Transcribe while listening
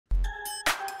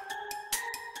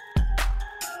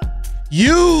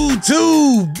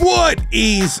YouTube, what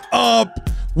is up?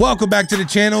 Welcome back to the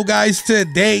channel, guys.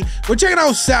 Today we're checking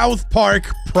out South Park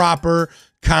proper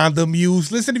condom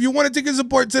use. Listen, if you want to take your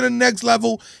support to the next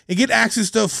level and get access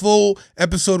to full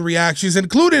episode reactions,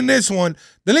 including this one,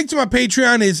 the link to my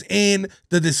Patreon is in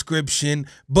the description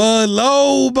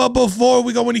below. But before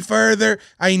we go any further,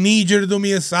 I need you to do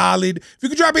me a solid. If you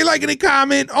could drop a like and a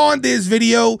comment on this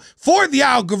video for the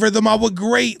algorithm, I would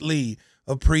greatly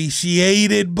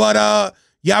appreciate it. But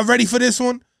y'all ready for this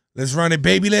one? Let's run it,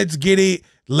 baby. Let's get it.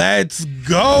 Let's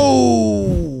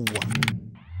go.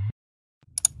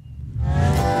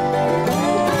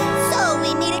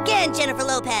 Jennifer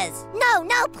Lopez.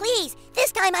 No, please.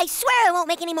 This time I swear I won't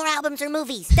make any more albums or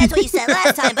movies. That's what you said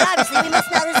last time, but obviously we must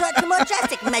now resort to more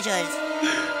drastic measures.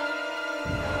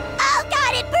 Oh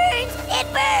God, it burns! It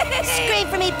burns! Scream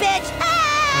for me, bitch!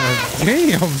 Ah!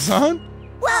 Damn, son.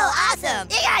 Whoa, awesome!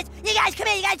 You guys, come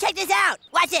here. You gotta check this out.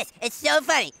 Watch this. It's so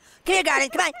funny. Come here, Garden.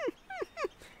 Come on.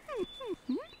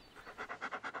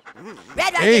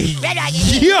 Red Rocket, hey, Red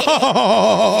Rocket. Yo!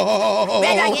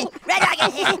 Red Rocket, Red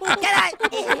Rocket. Come on.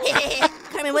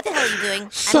 Carmen, what the hell are you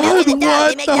doing? Son, I'm milking the dog. what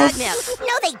They make the dog milk.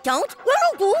 No, they don't.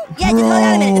 Yeah, just hold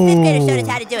on a minute. The fifth grader showed us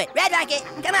how to do it. Red Rocket.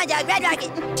 Come on, dog. Red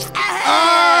Rocket.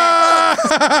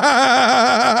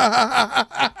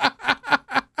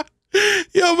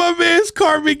 Yo, my man's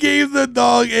Carmen gave the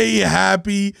dog a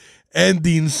happy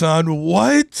ending, son.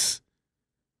 What?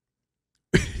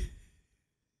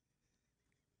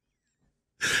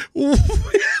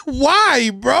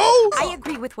 Why, bro? I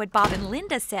agree with what Bob and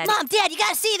Linda said. Mom, Dad, you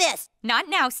gotta see this. Not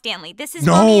now, Stanley. This is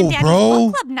No, Mommy and Daddy's bro.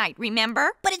 book club night,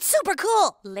 remember? But it's super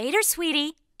cool. Later,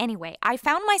 sweetie. Anyway, I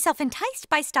found myself enticed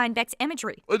by Steinbeck's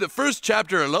imagery. Well, the first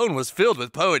chapter alone was filled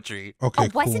with poetry. Okay, Oh,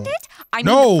 wasn't cool. it? I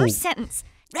No. mean, the first sentence.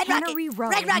 Red Rocket, Cannery Row,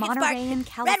 Red Rocket, Spark. Monterey in Red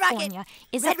California, Rocket,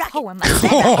 is Red a Rocket. poem.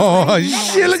 Oh,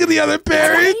 shit, look at the other It's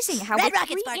parents. amazing how Red with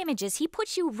Rocket, 3 Spark. images, he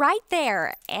puts you right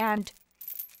there, and...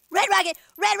 Red Rocket,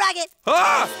 Red Rocket.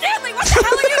 Ah! Stanley, what the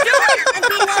hell are you doing? I'm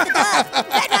beating off the glove.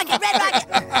 Red Rocket, Red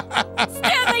Rocket.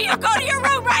 Stanley, you go to your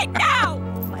room right now!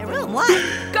 My room, why?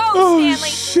 Go, Oh, Stanley!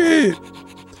 shit.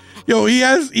 Yo, he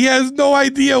has no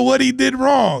idea what he did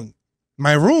wrong.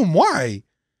 My room, why?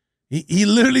 He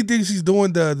literally thinks he's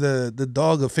doing the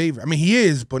dog a favor. I mean, he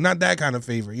is, but not that kind of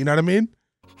favor. You know what I mean?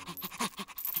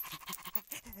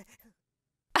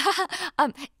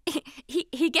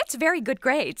 He gets very good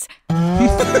grades.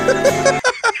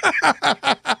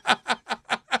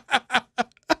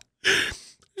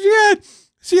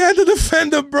 She had to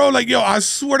defend him, bro. Like, yo, I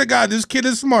swear to God, this kid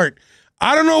is smart.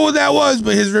 I don't know what that was,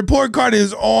 but his report card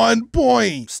is on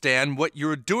point. Stan, what you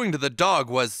were doing to the dog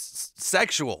was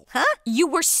sexual. Huh? You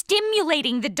were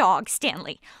stimulating the dog,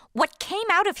 Stanley. What came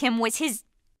out of him was his...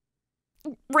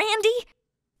 Randy?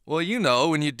 Well, you know,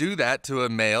 when you do that to a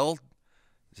male,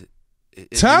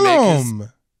 Tell you make his him.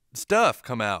 stuff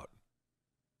come out.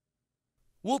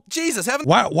 Well, Jesus, haven't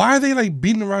Why are they like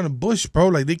beating around the bush, bro?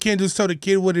 Like they can't just tell the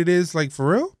kid what it is, like for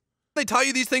real? they taught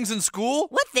you these things in school?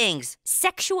 What things?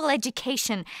 Sexual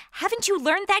education. Haven't you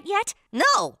learned that yet?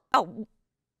 No. Oh,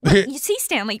 well, you see,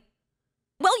 Stanley,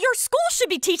 well, your school should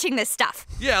be teaching this stuff.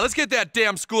 Yeah, let's get that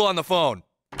damn school on the phone.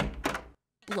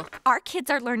 Look, our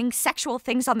kids are learning sexual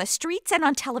things on the streets and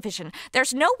on television.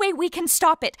 There's no way we can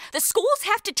stop it. The schools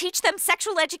have to teach them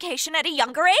sexual education at a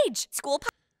younger age.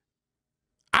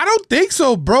 I don't think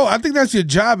so, bro. I think that's your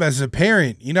job as a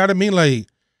parent. You know what I mean? Like,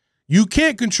 you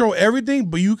can't control everything,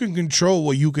 but you can control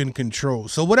what you can control.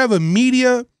 So whatever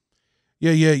media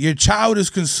your child is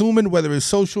consuming, whether it's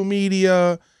social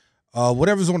media,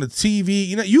 whatever's on the TV,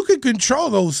 you know, you can control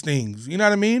those things. You know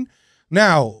what I mean?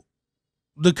 Now,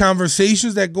 the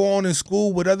conversations that go on in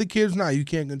school with other kids, nah, you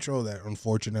can't control that,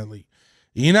 unfortunately.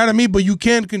 You know what I mean? But you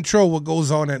can control what goes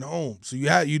on at home. So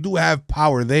you do have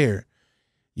power there.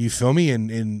 You feel me?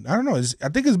 And I don't know. I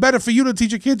think it's better for you to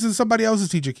teach your kids than somebody else to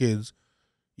teach your kids.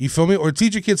 You feel me? Or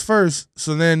teach your kids first,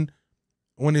 so then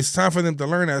when it's time for them to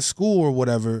learn at school or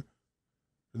whatever,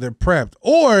 they're prepped.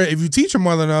 Or if you teach them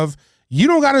well enough, you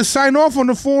don't got to sign off on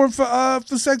the form for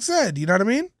sex ed. You know what I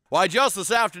mean? Why, just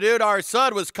this afternoon, our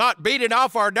son was caught beating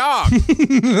off our dog.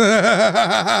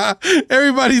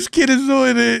 Everybody's kid is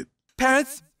doing it.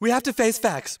 Parents, we have to face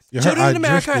facts. Yeah, Children I in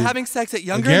America drifted. are having sex at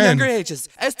younger Again. and younger ages.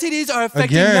 STDs are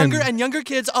affecting Again. younger and younger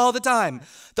kids all the time.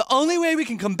 The only way we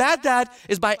can combat that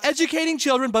is by educating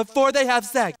children before they have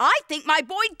sex. I think my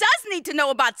boy does need to know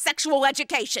about sexual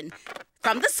education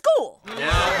from the school.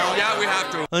 Yeah, we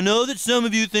have to. I know that some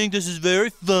of you think this is very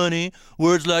funny,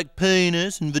 words like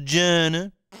penis and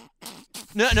vagina.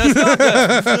 No, stop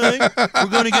that. We're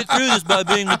going to get through this by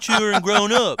being mature and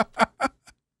grown up.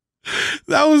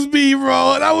 That was me,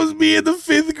 bro. That was me in the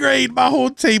 5th grade. My whole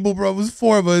table, bro, was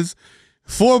 4 of us,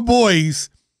 4 boys.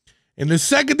 And the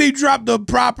second they dropped the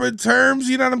proper terms,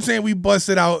 you know what I'm saying, we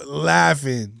busted out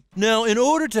laughing. Now, in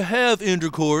order to have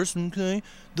intercourse, okay,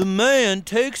 the man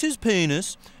takes his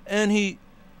penis and he...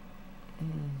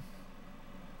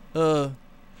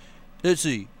 let's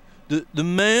see. The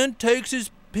man takes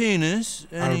his penis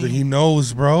and I don't think he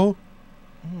knows, bro.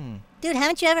 Dude,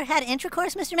 haven't you ever had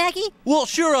intercourse, Mr. Mackey? Well,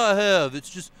 sure I have. It's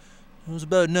just, I was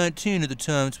about 19 at the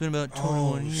time. It's been about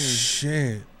 21 years.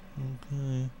 Shit.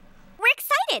 Okay. We're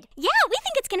excited. Yeah, we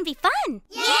think it's gonna be fun.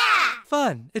 Yeah!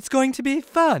 Fun. It's going to be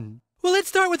fun. Well, let's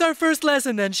start with our first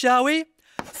lesson then, shall we?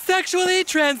 Sexually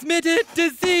transmitted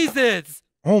diseases.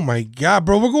 Oh my God,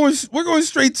 bro. We're going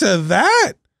straight to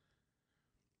that.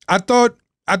 I thought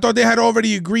they had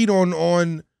already agreed on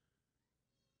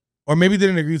or maybe they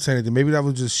didn't agree to anything. Maybe that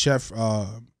was just Chef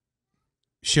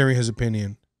sharing his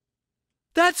opinion.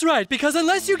 That's right, because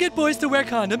unless you get boys to wear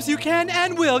condoms, you can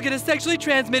and will get a sexually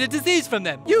transmitted disease from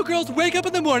them. You girls wake up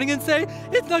in the morning and say,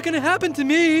 it's not gonna happen to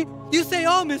me. You say,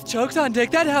 oh, Miss Chokes on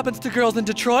Dick, that happens to girls in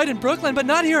Detroit and Brooklyn, but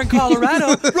not here in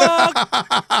Colorado. Wrong!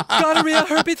 Gonorrhea,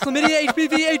 herpes, chlamydia,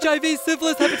 HPV, HIV,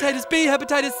 syphilis, hepatitis B,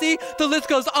 hepatitis C, the list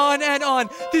goes on and on.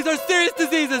 These are serious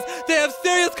diseases. They have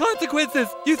serious consequences.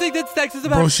 You think that sex is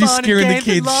about Bro, she's fun scaring and the games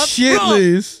and kids love? Wrong!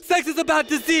 shitless. Sex is about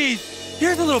disease.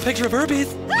 Here's a little picture of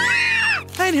herpes.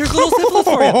 And here's a little syphilis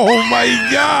for you. Oh my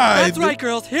God. That's right,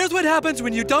 girls. Here's what happens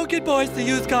when you don't get boys to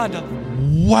use condoms.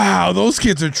 Wow, those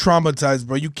kids are traumatized,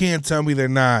 bro. You can't tell me they're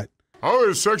not. How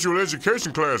is sexual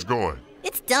education class going?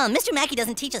 It's dumb. Mr. Mackey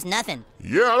doesn't teach us nothing.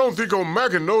 Yeah, I don't think old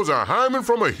Mackie knows a hymen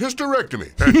from a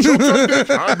hysterectomy. And jokes on Dick,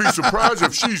 I'd be surprised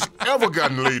if she's ever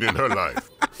gotten laid in her life.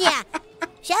 Yeah.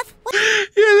 Chef? What?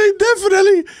 Yeah,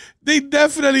 they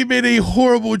definitely made a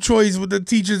horrible choice with the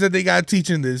teachers that they got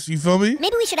teaching this. You feel me?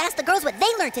 Maybe we should ask the girls what they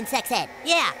learned in sex ed.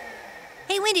 Yeah.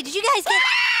 Hey, Wendy, did you guys get...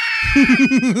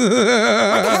 What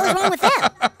the hell is wrong with them?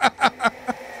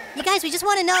 You guys, we just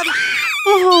want to know...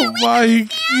 Oh my What? Are you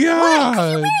God.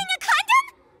 wearing a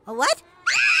condom? A what?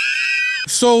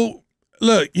 So,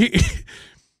 look,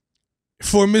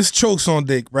 for Miss Chokes on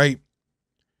Dick, right?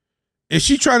 Is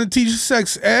she trying to teach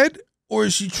sex ed or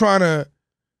is she trying to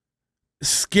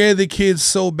scare the kids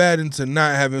so bad into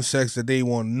not having sex that they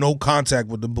want no contact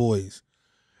with the boys?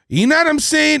 You know what I'm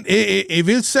saying? If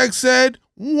it's sex ed,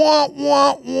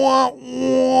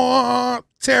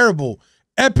 terrible,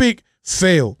 epic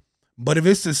fail. But if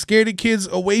it's to scare the kids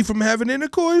away from having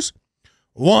intercourse,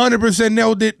 100%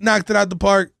 nailed it, knocked it out the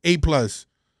park, A+. But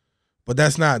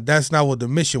that's not what the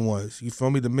mission was. You feel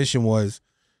me? The mission was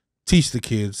teach the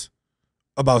kids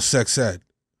about sex ed.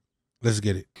 Let's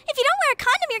get it. If you don't wear a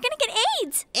condom, you're gonna get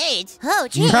AIDS. AIDS? Oh,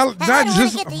 geez. Not I don't just-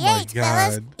 want to get the oh my AIDS,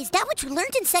 fellas. God. Is that what you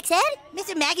learned in sex ed?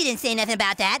 Mr. Mackey didn't say nothing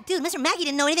about that. Dude, Mr. Mackey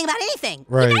didn't know anything about anything.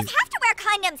 Right. You guys have to wear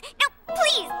condoms. No,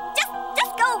 please,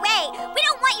 just go away. We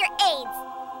don't want your AIDS.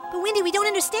 But Wendy, we don't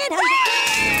understand how you...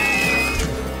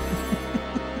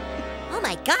 Oh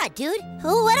my God, dude.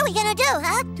 Oh, what are we gonna do,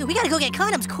 huh? Dude, we gotta go get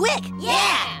condoms quick.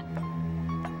 Yeah!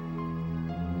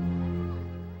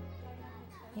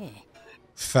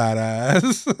 Fat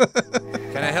ass.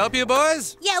 Can I help you,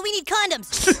 boys? Yeah, we need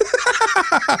condoms.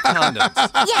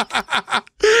 Condoms. Yeah.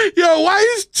 Yo, why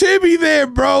is Timmy there,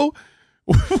 bro?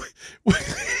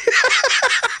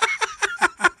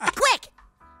 Quick!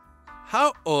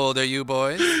 How old are you,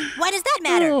 boys? Why does that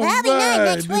matter? Oh, I'll be 9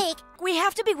 next man. week. We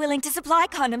have to be willing to supply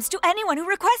condoms to anyone who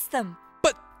requests them.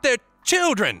 But they're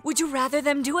children. Would you rather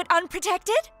them do it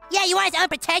unprotected? Yeah, you want us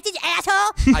unprotected, you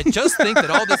asshole? I just think that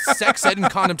all this sex ed and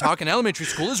condom talk in elementary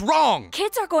school is wrong.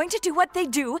 Kids are going to do what they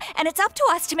do, and it's up to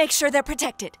us to make sure they're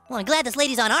protected. Well, I'm glad this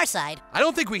lady's on our side. I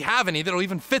don't think we have any that'll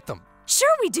even fit them. Sure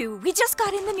we do. We just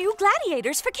got in the new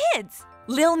gladiators for kids.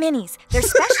 Lil Minis. They're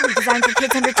specially designed for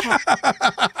kids under 10. Look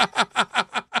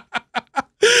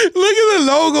at the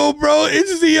logo, bro.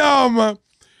 It's the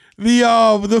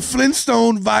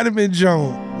Flintstone vitamin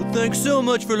Joan. Well, thanks so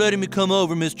much for letting me come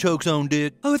over, Miss Chokes on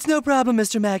Dick. Oh, it's no problem,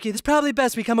 Mr. Mackey. It's probably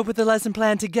best we come up with the lesson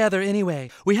plan together anyway.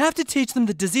 We have to teach them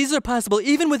that diseases are possible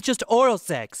even with just oral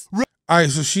sex. All right,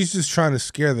 so she's just trying to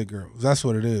scare the girls. That's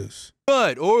what it is.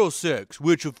 Right, oral sex,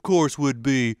 which of course would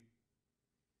be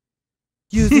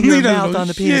Using We your don't mouth know on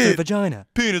the penis or shit. vagina.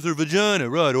 penis or vagina,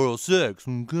 right, oral sex,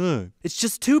 okay. It's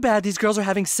just too bad these girls are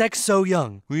having sex so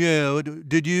young. Yeah,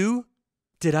 did you?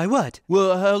 Did I what?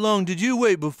 Well, how long did you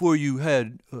wait before you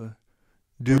had,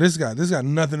 Dude, this got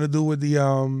nothing to do with the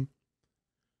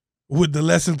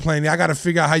lesson plan. I got to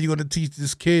figure out how you're gonna teach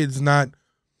these kids not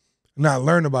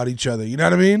learn about each other. You know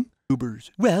what I mean?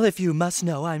 Ubers? Well, if you must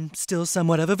know, I'm still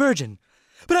somewhat of a virgin.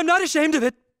 But I'm not ashamed of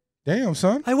it. Damn,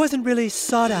 son. I wasn't really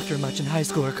sought after much in high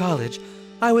school or college.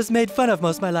 I was made fun of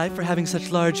most of my life for having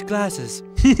such large glasses.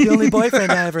 The only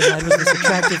boyfriend I ever had was this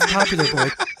attractive, popular boy.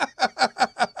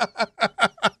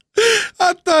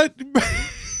 I thought...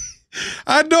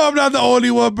 I know I'm not the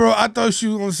only one, bro. I thought she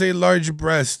was going to say larger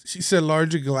breasts. She said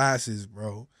larger glasses,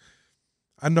 bro.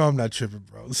 I know I'm not tripping,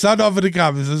 bro. Sound off in the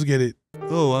comments. Let's get it.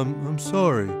 Oh, I'm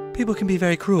sorry. People can be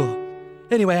very cruel.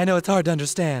 Anyway, I know it's hard to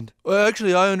understand. Well,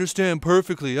 actually, I understand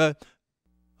perfectly. I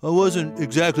wasn't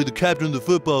exactly the captain of the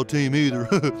football team either.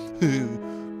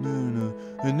 No.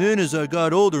 And then as I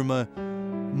got older, my...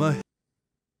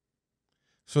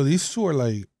 So these two are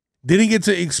like, didn't get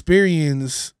to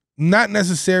experience, not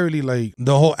necessarily like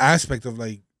the whole aspect of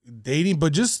like dating,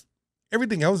 but just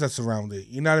everything else that's around it.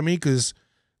 You know what I mean? Because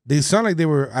they sound like they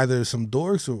were either some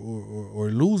dorks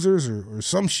or losers or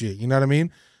some shit. You know what I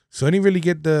mean? So I didn't really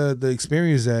get the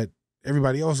experience that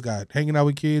everybody else got, hanging out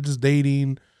with kids,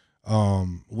 dating,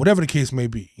 whatever the case may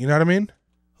be. You know what I mean?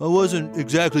 I wasn't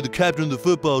exactly the captain of the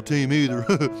football team either.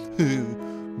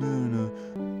 No.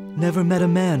 Never met a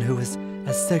man who was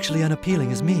as sexually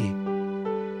unappealing as me.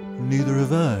 Neither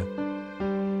have I.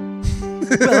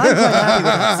 Well, I'm quite happy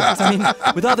with my sex. I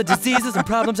mean, with all the diseases and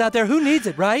problems out there, who needs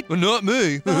it, right? Well, not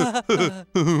me.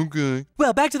 Okay.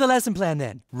 Well, back to the lesson plan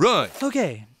then. Right.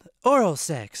 Okay, oral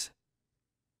sex.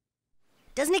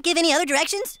 Doesn't it give any other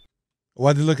directions?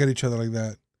 Why'd they look at each other like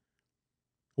that?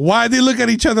 Why'd they look at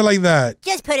each other like that?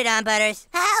 Just put it on, Butters.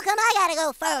 How come I gotta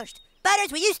go first?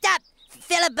 Butters, will you stop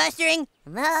filibustering?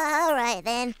 All right,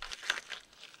 then.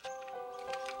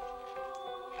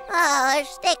 Oh,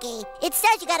 it's sticky. It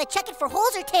says you gotta check it for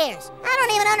holes or tears. I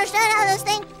don't even understand how this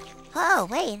thing... Oh,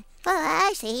 wait. Oh,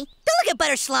 I see. Don't look at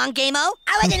Butters' schlong, Game-O.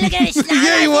 I wasn't looking at his schlong.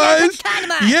 Yeah, he was.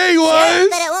 Yeah, he was.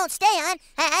 But it won't stay on.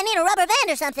 I need a rubber band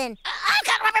or something. I've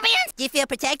got rubber bands. Do you feel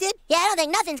protected? Yeah, I don't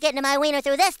think nothing's getting to my wiener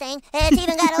through this thing. It's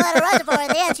even got a little reservoir at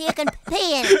the end so you can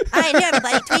pee in it. All right, here,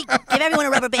 everybody. Tweak. Give everyone a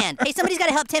rubber band. Hey, somebody's got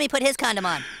to help Timmy put his condom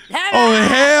on. Oh,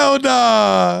 hell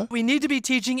nah. We need to be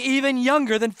teaching even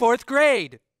younger than 4th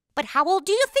grade. But how old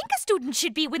do you think a student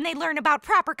should be when they learn about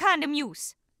proper condom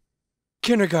use?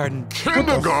 Kindergarten.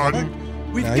 Kindergarten?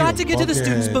 We've Now got you're to get to the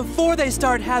students fuckhead. before they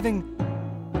start having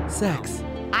sex.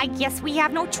 I guess we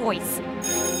have no choice.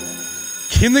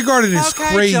 Kindergarten is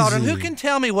Okay, crazy. children, who can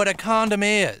tell me what a condom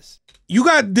is? You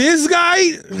got this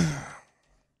guy?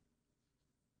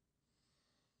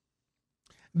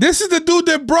 This is the dude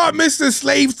that brought Mr.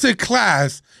 Slave to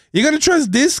class. You're going to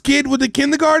trust this kid with the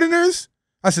kindergarteners?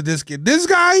 I said this kid. This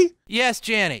guy? Yes,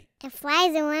 Jenny. It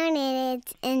flies around and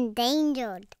it's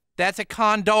endangered. That's a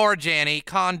condor, Jenny.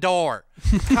 Condor.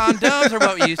 Condoms are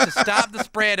what we use to stop the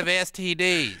spread of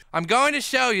STDs. I'm going to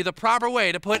show you the proper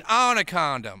way to put on a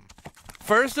condom.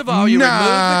 First of all, you remove the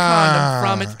condom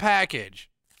from its package.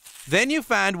 Then you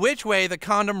find which way the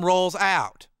condom rolls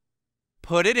out.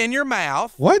 Put it in your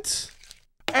mouth. What?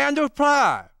 And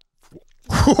apply.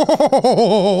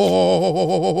 Oh,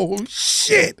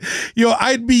 shit. Yo,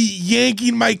 I'd be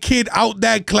yanking my kid out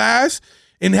that class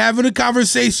and having a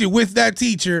conversation with that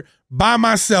teacher by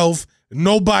myself,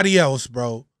 nobody else,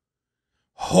 bro.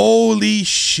 Holy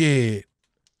shit.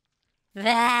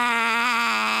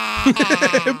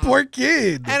 Poor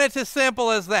kid. And it's as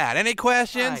simple as that. Any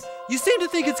questions? Right. You seem to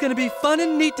think it's going to be fun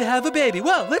and neat to have a baby.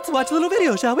 Well, let's watch a little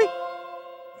video, shall we?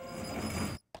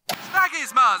 Snuggy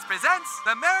Smalls presents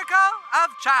The Miracle of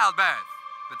Childbirth.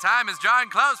 The time is drawing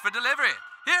close for delivery.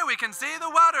 Here we can see the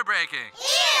water breaking.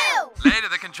 Ew! Later,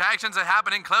 the contractions are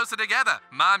happening closer together.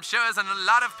 Mom sure is in a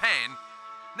lot of pain.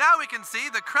 Now we can see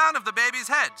the crown of the baby's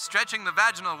head, stretching the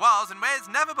vaginal walls in ways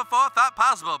never before thought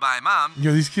possible by Mom.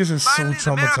 Yo, these kids are Finally,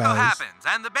 so the miracle traumatized. happens,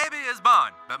 and the baby is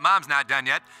born. But Mom's not done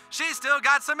yet. She's still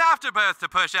got some afterbirth to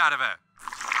push out of her.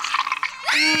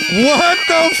 What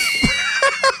the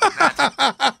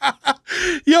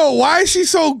Yo, why is she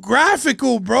so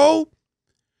graphical, bro?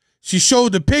 She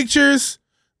showed the pictures,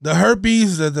 the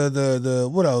herpes, the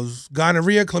what else?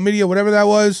 Gonorrhea, chlamydia, whatever that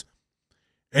was.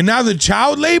 And now the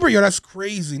child labor? Yo, that's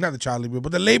crazy. Not the child labor,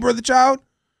 but the labor of the child,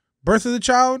 birth of the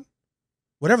child,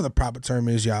 whatever the proper term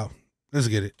is, y'all. Let's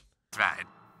get it. Right.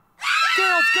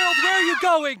 Girls, where are you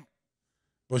going?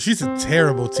 Well, she's a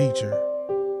terrible teacher.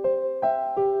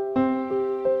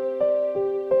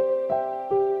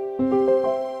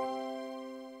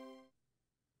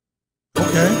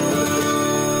 Okay.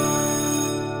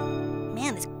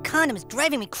 Man, this condom is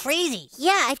driving me crazy.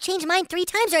 Yeah, I've changed mine 3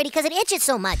 times already because it itches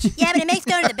so much. Yeah, but it makes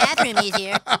going to the bathroom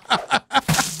easier. All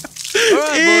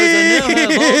right, boys, I now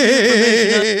have all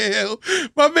the information.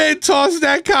 My man tossed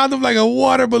that condom like a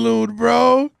water balloon,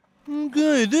 bro.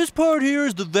 Okay, this part here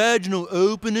is the vaginal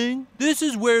opening. This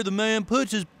is where the man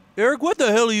puts his Eric, what the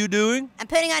hell are you doing? I'm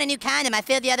putting on a new condom. I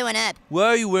filled the other one up. Why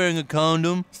are you wearing a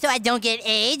condom? So I don't get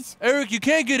AIDS? Eric, you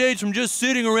can't get AIDS from just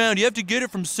sitting around. You have to get it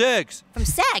from sex. From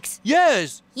sex?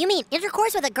 Yes. You mean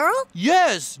intercourse with a girl?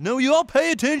 Yes. Now, will you all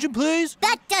pay attention, please?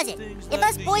 That does it. If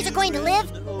us boys are going to live,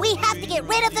 we have to get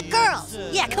rid of the girls.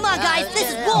 Yeah, come on, guys. This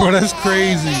is war. Bro, that's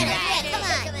crazy. Yeah, come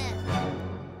on.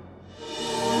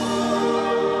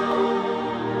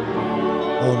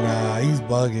 Oh, nah, he's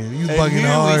bugging. He's And bugging here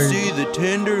hard. we see the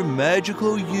tender,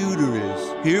 magical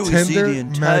uterus. Here we Tender, see the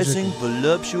enticing, magical.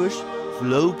 voluptuous,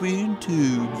 fallopian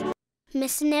tubes.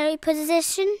 Missionary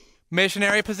position.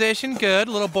 Missionary position, good.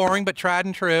 A little boring, but tried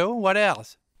and true. What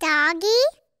else? Doggy.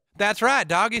 That's right,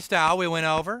 doggy style we went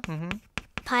over.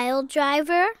 Pile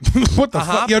driver. What the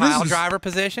fuck? Yo, Pile this driver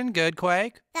position, good,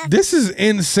 Quake. is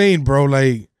insane, bro.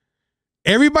 Like,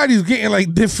 everybody's getting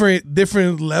like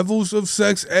different levels of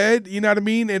sex ed, you know what I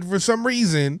mean? And for some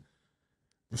reason,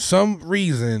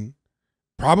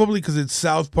 probably because it's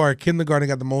South Park, kindergarten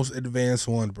got the most advanced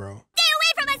one, bro. Stay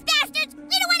away from us, bastards! We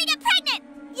don't want to get pregnant!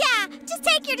 Yeah, just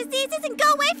take your diseases and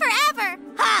go away forever!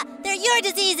 Ha! They're your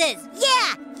diseases!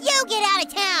 Yeah! You get out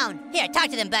of town! Here, talk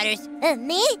to them, Butters.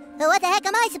 Me? What the heck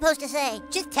am I supposed to say?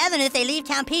 Just tell them if they leave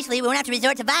town peacefully, we won't have to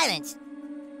resort to violence.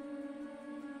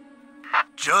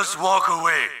 Just walk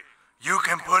away. You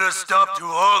can put a stop to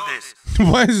all this.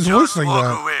 Why is his voice Just like walk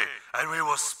that? away, and we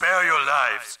will spare your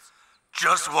lives.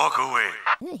 Just walk away.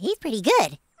 He's pretty good.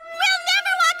 We'll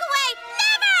never walk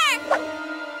away! Never!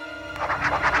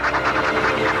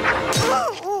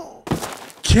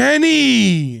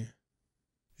 Kenny!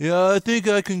 Yeah, I think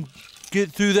I can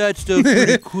get through that stuff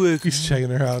pretty quick. He's checking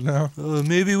her out now.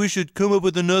 Maybe we should come up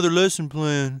with another lesson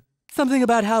plan. Something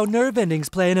about how nerve endings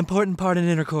play an important part in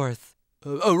intercourse.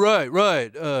 Right.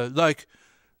 Like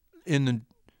in the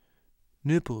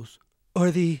nipples. Or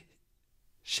the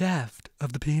shaft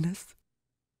of the penis.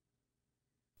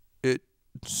 It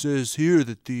says here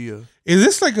that the... Is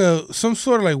this like some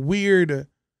sort of like weird,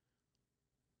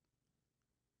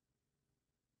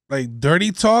 like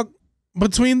dirty talk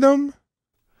between them?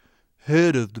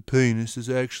 head of the penis is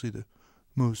actually the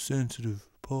most sensitive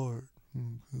part.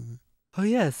 Oh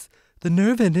yes, the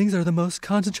nerve endings are the most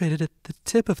concentrated at the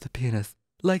tip of the penis,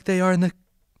 like they are in the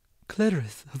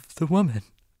clitoris of the woman.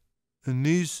 And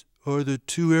these are the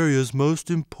two areas most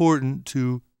important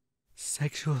to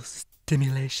sexual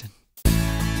stimulation.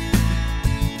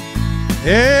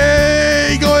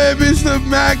 Hey, go ahead, Mr.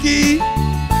 Mackey.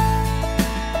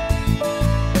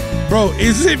 Bro,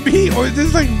 is it me or is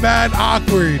this like mad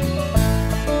awkward?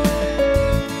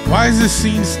 Why is this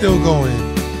scene still going?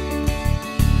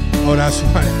 Oh, that's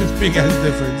why. Big ass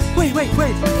difference. Wait.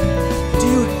 Do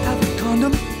you have a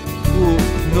condom? Oh,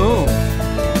 no.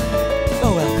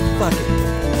 Oh well, fuck it.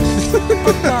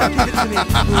 Give it to me.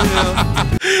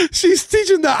 Yeah. She's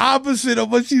teaching the opposite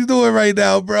of what she's doing right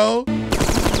now, bro.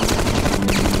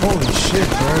 Holy shit,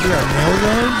 bro. They got nail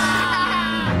guns?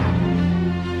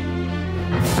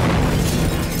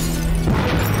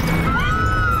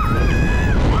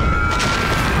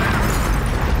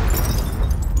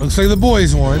 Looks like the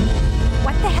boys won.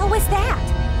 What the hell was that?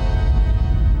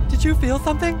 Did you feel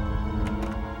something?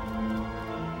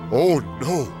 Oh,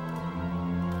 no.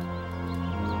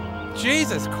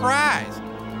 Jesus Christ.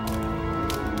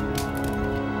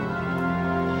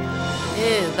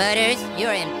 Ooh, Butters,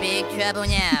 you're in big trouble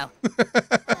now.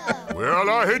 Well,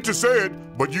 I hate to say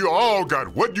it, but you all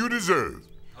got what you deserve.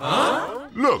 Huh?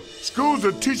 Look, schools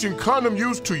are teaching condom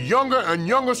use to younger and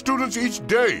younger students each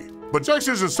day. But sex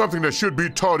isn't something that should be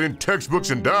taught in textbooks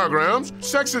and diagrams.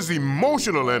 Sex is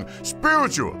emotional and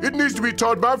spiritual. It needs to be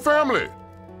taught by family.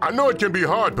 I know it can be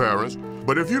hard, parents,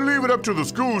 but if you leave it up to the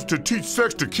schools to teach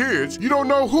sex to kids, you don't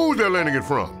know who they're learning it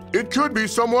from. It could be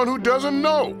someone who doesn't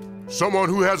know, someone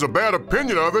who has a bad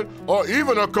opinion of it, or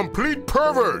even a complete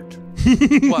pervert.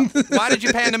 Well, why did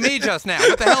you pan to me just now?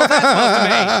 What the hell is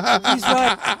that supposed to mean? He's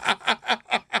right.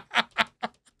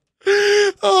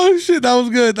 Oh shit, that was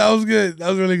good. That was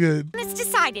really good. It's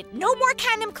decided. No more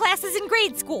condom classes in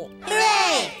grade school.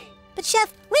 Hooray! But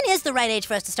Chef, when is the right age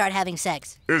for us to start having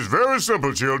sex? It's very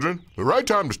simple, children. The right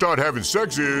time to start having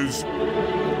sex is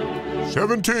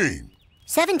 17.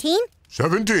 17?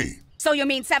 17. So you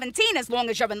mean 17 as long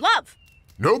as you're in love?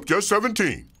 Nope, just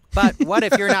 17. But what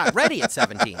if you're not ready at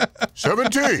 17?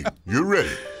 17, you're ready.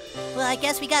 Well, I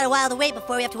guess we got a while to wait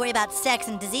before we have to worry about sex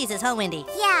and diseases, huh, Wendy?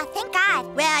 Yeah, thank God.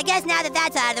 Well, I guess now that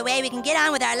that's out of the way, we can get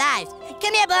on with our lives.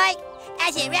 Come here, boy.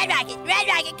 That's it, Red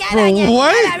Rocket, come Bro, on. You.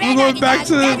 what? Come on, We're going back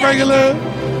to the regular.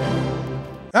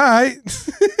 All right.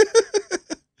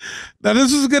 Now,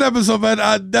 this was a good episode, man.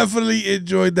 I definitely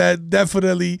enjoyed that.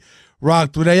 Definitely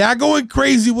rocked with it. Y'all going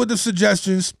crazy with the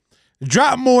suggestions.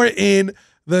 Drop more in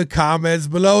the comments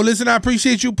below. Listen, I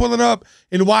appreciate you pulling up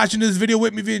and watching this video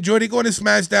with me. If you enjoyed it, go ahead and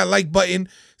smash that like button.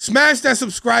 Smash that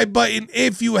subscribe button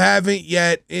if you haven't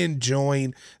yet. And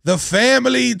join the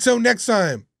family. Till next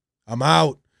time, I'm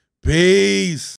out. Peace.